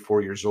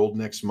 44 years old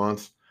next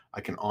month,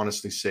 I can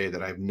honestly say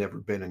that I've never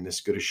been in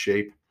this good a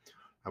shape.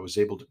 I was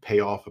able to pay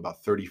off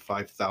about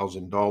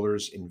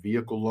 $35,000 in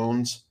vehicle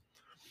loans,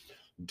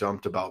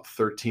 dumped about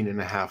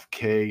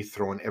 13.5K,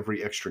 throwing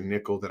every extra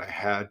nickel that I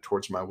had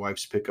towards my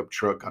wife's pickup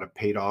truck, got it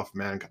paid off,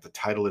 man. Got the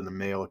title in the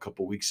mail a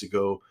couple weeks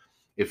ago.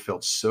 It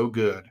felt so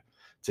good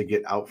to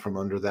get out from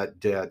under that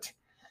debt.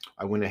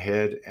 I went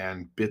ahead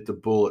and bit the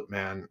bullet,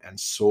 man, and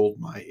sold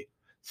my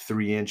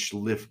 3-inch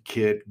lift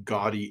kit,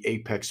 gaudy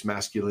Apex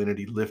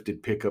Masculinity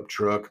lifted pickup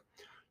truck,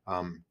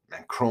 and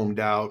chromed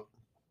out.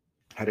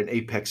 Had an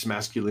Apex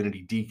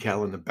Masculinity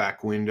decal in the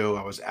back window.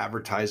 I was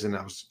advertising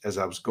as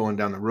I was going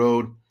down the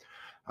road,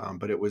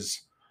 but it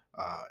was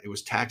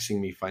taxing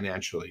me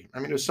financially. I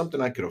mean, it was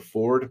something I could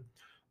afford,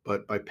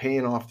 but by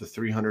paying off the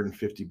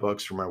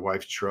 $350 for my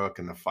wife's truck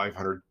and the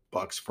 $500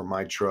 for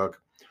my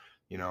truck,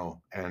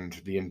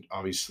 and the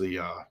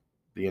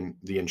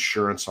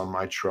insurance on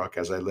my truck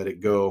as I let it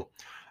go,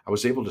 I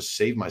was able to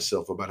save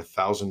myself about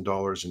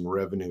 $1,000 in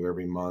revenue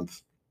every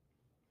month.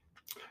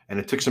 And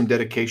it took some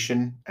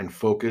dedication and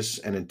focus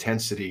and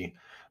intensity,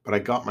 but I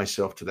got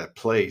myself to that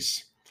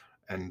place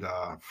and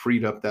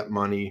freed up that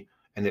money.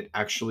 And it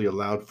actually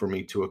allowed for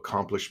me to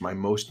accomplish my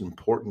most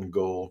important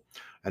goal.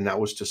 And that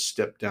was to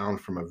step down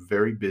from a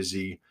very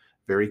busy,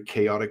 very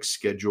chaotic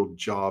scheduled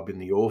job in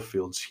the oil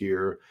fields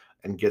here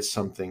and get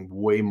something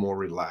way more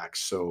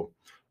relaxed. So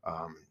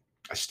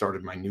I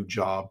started my new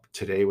job.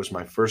 Today was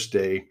my first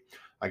day.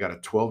 I got a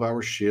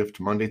 12-hour shift,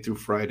 Monday through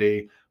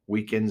Friday,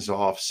 weekends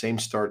off, same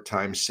start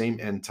time,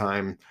 same end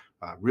time,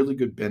 really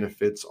good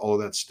benefits, all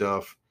of that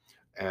stuff,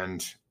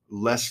 and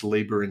less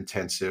labor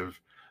intensive.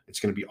 It's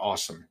going to be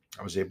awesome.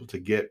 I was able to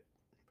get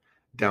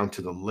down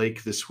to the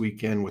lake this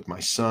weekend with my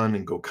son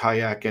and go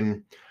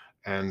kayaking,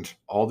 and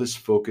all this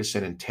focus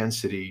and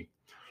intensity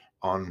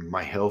on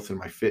my health and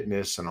my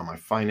fitness and on my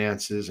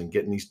finances and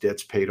getting these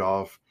debts paid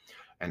off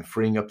and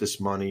freeing up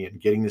this money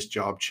and getting this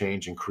job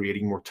change and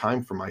creating more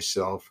time for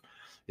myself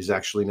is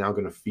actually now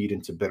going to feed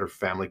into better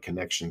family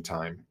connection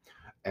time.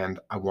 And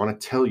I want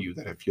to tell you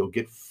that if you'll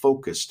get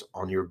focused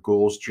on your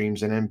goals,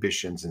 dreams, and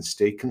ambitions and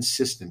stay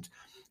consistent,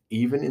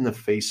 even in the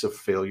face of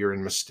failure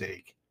and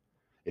mistake,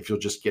 if you'll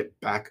just get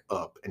back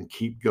up and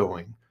keep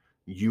going,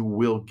 you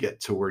will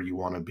get to where you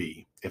want to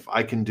be. If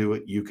I can do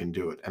it, you can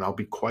do it. And I'll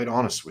be quite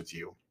honest with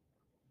you,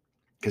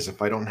 because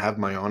if I don't have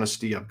my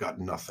honesty, I've got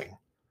nothing.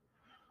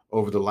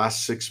 Over the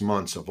last 6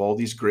 months of all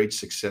these great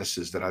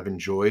successes that I've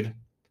enjoyed,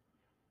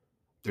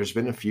 there's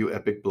been a few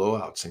epic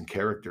blowouts in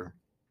character.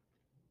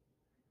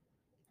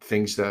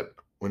 Things that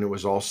when it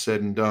was all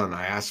said and done,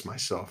 I asked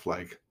myself,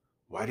 why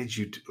did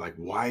you,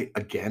 why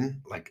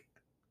again?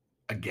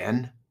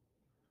 Again?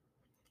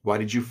 Why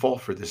did you fall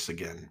for this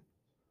again?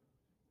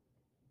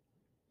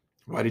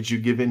 Why did you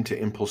give in to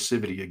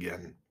impulsivity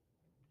again?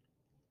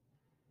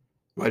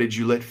 Why did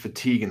you let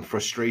fatigue and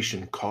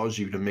frustration cause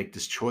you to make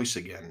this choice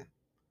again?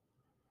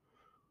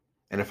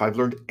 And if I've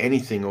learned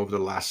anything over the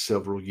last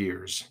several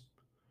years,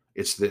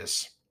 it's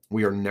this: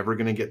 we are never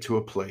going to get to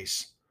a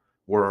place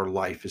where our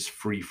life is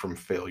free from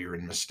failure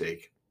and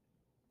mistake.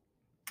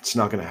 It's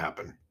not going to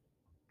happen.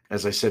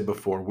 As I said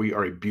before, we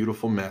are a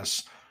beautiful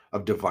mess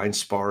of divine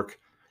spark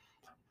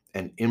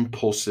and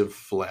impulsive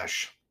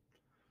flesh.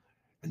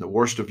 And the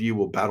worst of you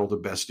will battle the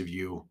best of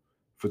you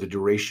for the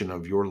duration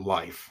of your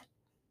life.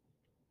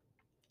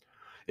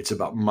 It's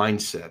about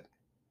mindset.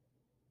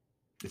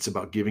 It's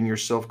about giving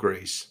yourself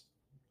grace.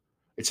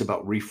 It's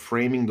about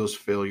reframing those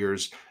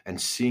failures and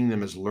seeing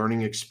them as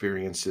learning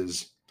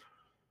experiences,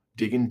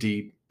 digging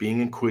deep, being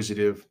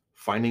inquisitive,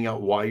 finding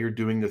out why you're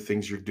doing the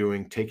things you're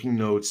doing, taking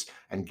notes,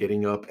 and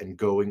getting up and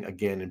going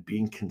again, and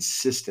being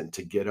consistent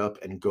to get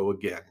up and go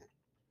again.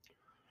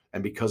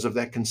 And because of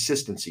that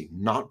consistency,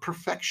 not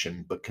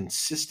perfection, but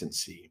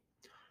consistency,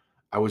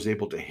 I was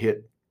able to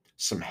hit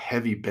some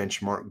heavy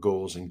benchmark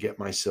goals and get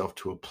myself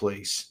to a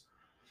place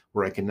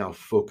where I can now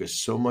focus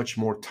so much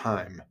more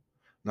time,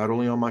 not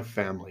only on my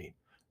family,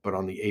 but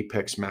on the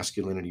Apex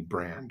Masculinity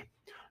brand.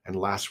 And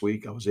last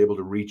week, I was able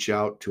to reach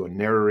out to a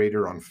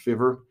narrator on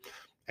Fiverr,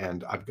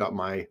 and I've got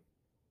my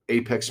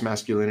Apex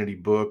Masculinity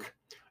book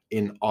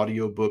in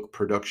audiobook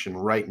production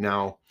right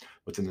now.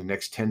 Within the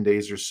next 10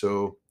 days or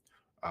so,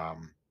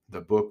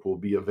 the book will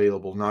be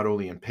available not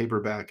only in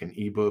paperback and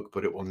ebook,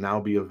 but it will now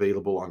be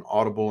available on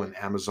Audible and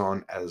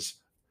Amazon as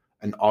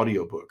an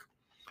audiobook.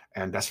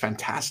 And that's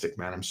fantastic,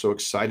 man. I'm so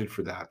excited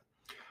for that.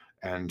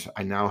 And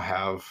I now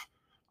have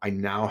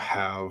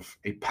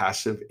a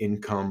passive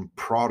income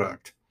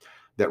product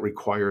that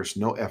requires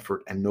no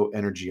effort and no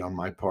energy on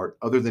my part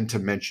other than to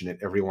mention it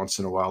every once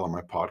in a while on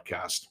my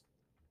podcast.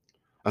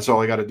 That's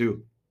all I got to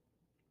do.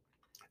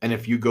 And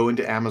if you go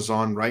into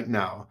Amazon right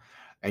now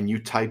and you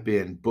type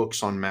in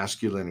books on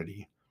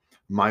masculinity,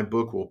 my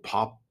book will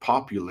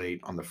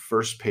populate on the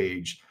first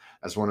page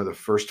as one of the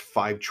first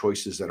 5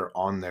 choices that are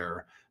on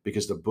there,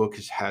 because the book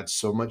has had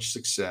so much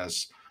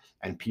success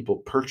and people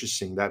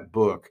purchasing that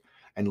book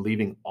and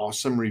leaving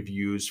awesome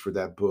reviews for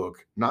that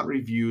book, not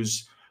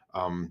reviews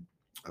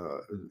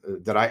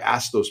that I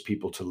asked those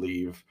people to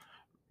leave,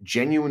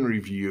 genuine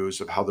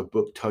reviews of how the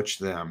book touched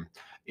them.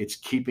 It's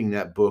keeping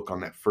that book on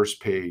that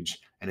first page,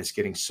 and it's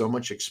getting so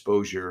much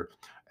exposure,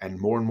 and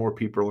more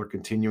people are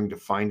continuing to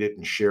find it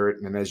and share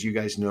it. And as you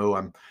guys know,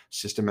 I'm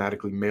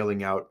systematically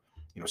mailing out,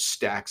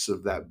 stacks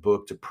of that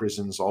book to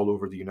prisons all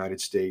over the United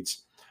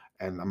States.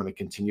 And I'm going to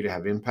continue to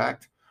have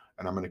impact,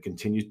 and I'm going to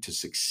continue to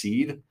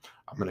succeed.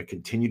 I'm going to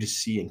continue to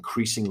see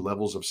increasing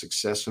levels of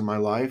success in my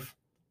life.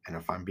 And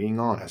if I'm being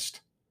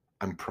honest,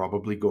 I'm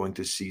probably going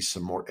to see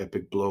some more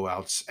epic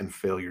blowouts and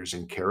failures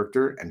in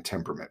character and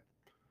temperament.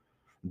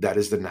 That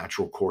is the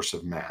natural course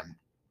of man.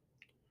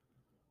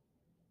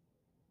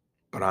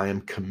 But I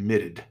am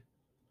committed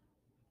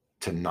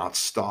to not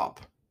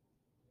stop.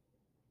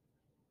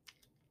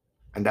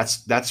 And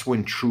that's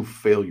when true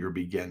failure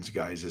begins,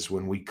 guys, is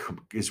when we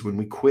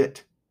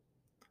quit.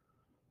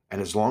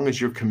 And as long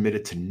as you're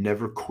committed to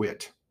never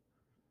quit,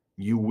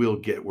 you will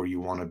get where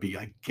you want to be.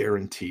 I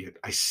guarantee it.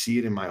 I see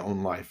it in my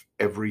own life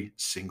every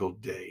single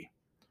day.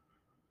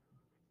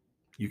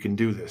 You can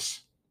do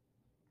this.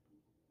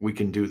 We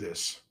can do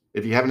this.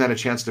 If you haven't had a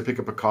chance to pick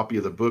up a copy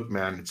of the book,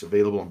 man, it's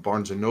available on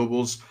Barnes &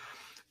 Nobles,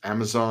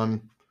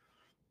 Amazon.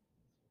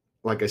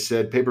 Like I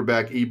said,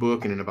 paperback,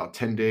 ebook, and in about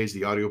 10 days,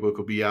 the audiobook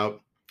will be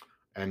out.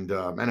 And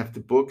man, if the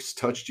books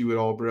touched you at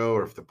all, bro,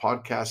 or if the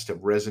podcasts have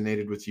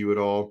resonated with you at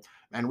all,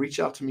 man, reach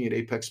out to me at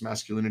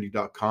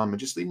apexmasculinity.com and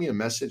just leave me a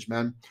message,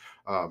 man.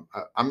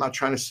 I'm not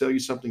trying to sell you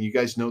something. You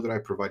guys know that I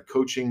provide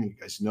coaching. You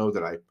guys know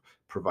that I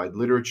provide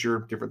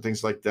literature, different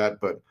things like that.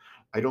 But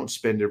I don't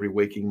spend every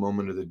waking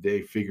moment of the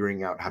day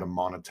figuring out how to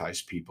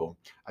monetize people.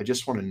 I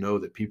just want to know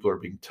that people are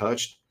being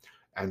touched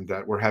and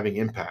that we're having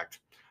impact.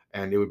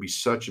 And it would be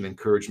such an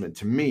encouragement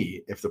to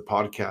me if the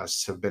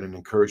podcasts have been an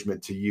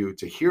encouragement to you,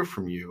 to hear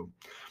from you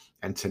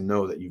and to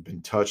know that you've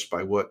been touched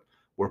by what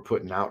we're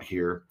putting out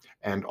here.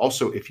 And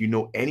also, if you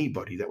know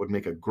anybody that would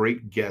make a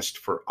great guest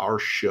for our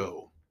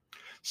show,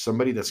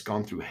 somebody that's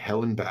gone through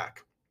hell and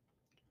back,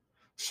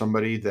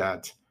 somebody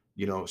that,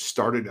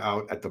 started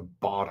out at the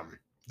bottom,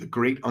 the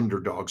great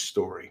underdog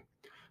story,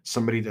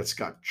 somebody that's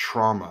got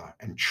trauma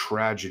and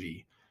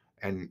tragedy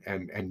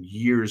and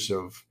years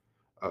of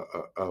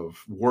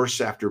worse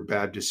after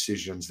bad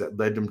decisions that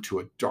led them to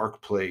a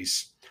dark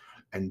place,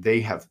 and they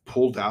have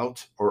pulled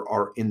out or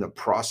are in the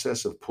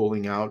process of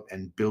pulling out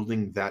and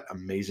building that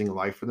amazing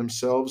life for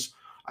themselves.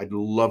 I'd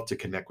love to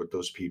connect with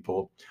those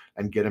people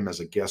and get them as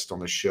a guest on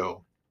the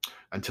show.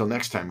 Until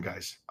next time,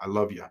 guys, I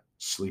love you.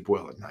 Sleep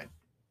well at night.